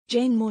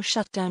Jane Moore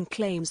shut down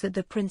claims that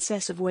the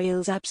Princess of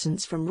Wales'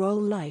 absence from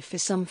royal life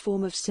is some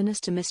form of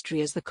sinister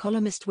mystery as the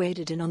columnist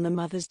waded in on the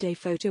Mother's Day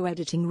photo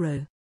editing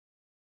row.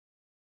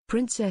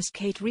 Princess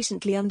Kate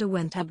recently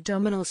underwent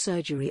abdominal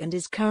surgery and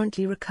is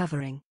currently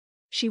recovering.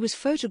 She was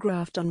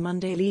photographed on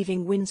Monday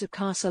leaving Windsor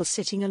Castle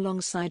sitting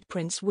alongside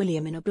Prince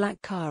William in a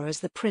black car as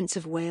the Prince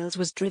of Wales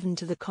was driven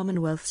to the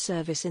Commonwealth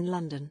Service in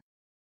London.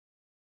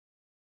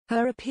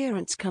 Her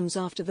appearance comes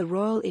after the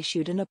royal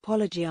issued an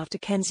apology after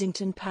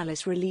Kensington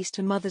Palace released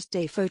a Mother's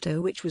Day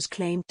photo which was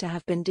claimed to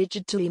have been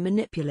digitally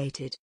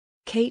manipulated.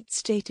 Kate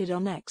stated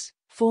on X,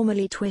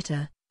 formerly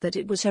Twitter, that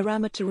it was her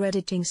amateur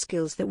editing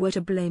skills that were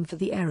to blame for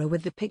the error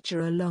with the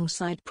picture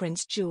alongside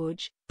Prince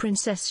George,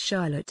 Princess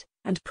Charlotte,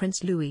 and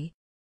Prince Louis.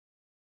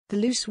 The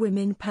Loose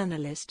Women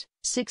panelist,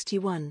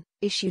 61,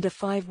 issued a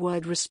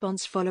 5-word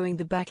response following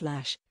the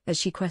backlash, as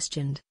she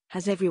questioned,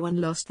 "Has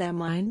everyone lost their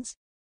minds?"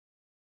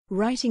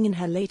 Writing in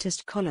her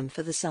latest column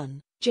for The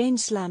Sun, Jane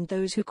slammed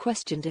those who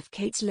questioned if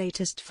Kate's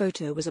latest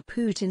photo was a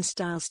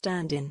Putin-style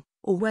stand-in,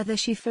 or whether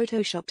she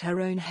photoshopped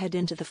her own head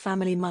into the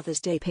family Mother's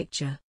Day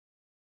picture.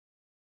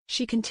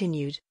 She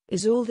continued,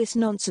 "Is all this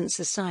nonsense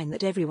a sign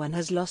that everyone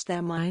has lost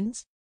their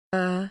minds?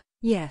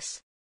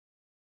 Yes.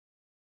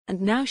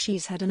 And now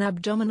she's had an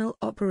abdominal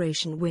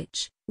operation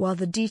which, while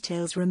the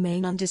details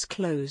remain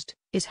undisclosed,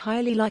 is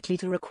highly likely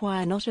to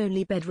require not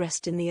only bed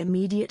rest in the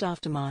immediate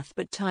aftermath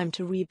but time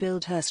to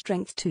rebuild her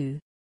strength too."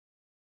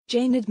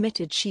 Jane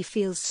admitted she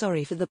feels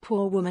sorry for the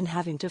poor woman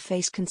having to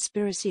face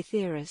conspiracy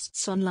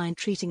theorists online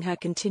treating her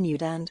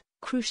continued and,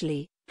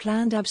 crucially,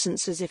 planned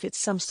absence as if it's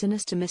some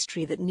sinister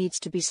mystery that needs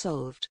to be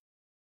solved.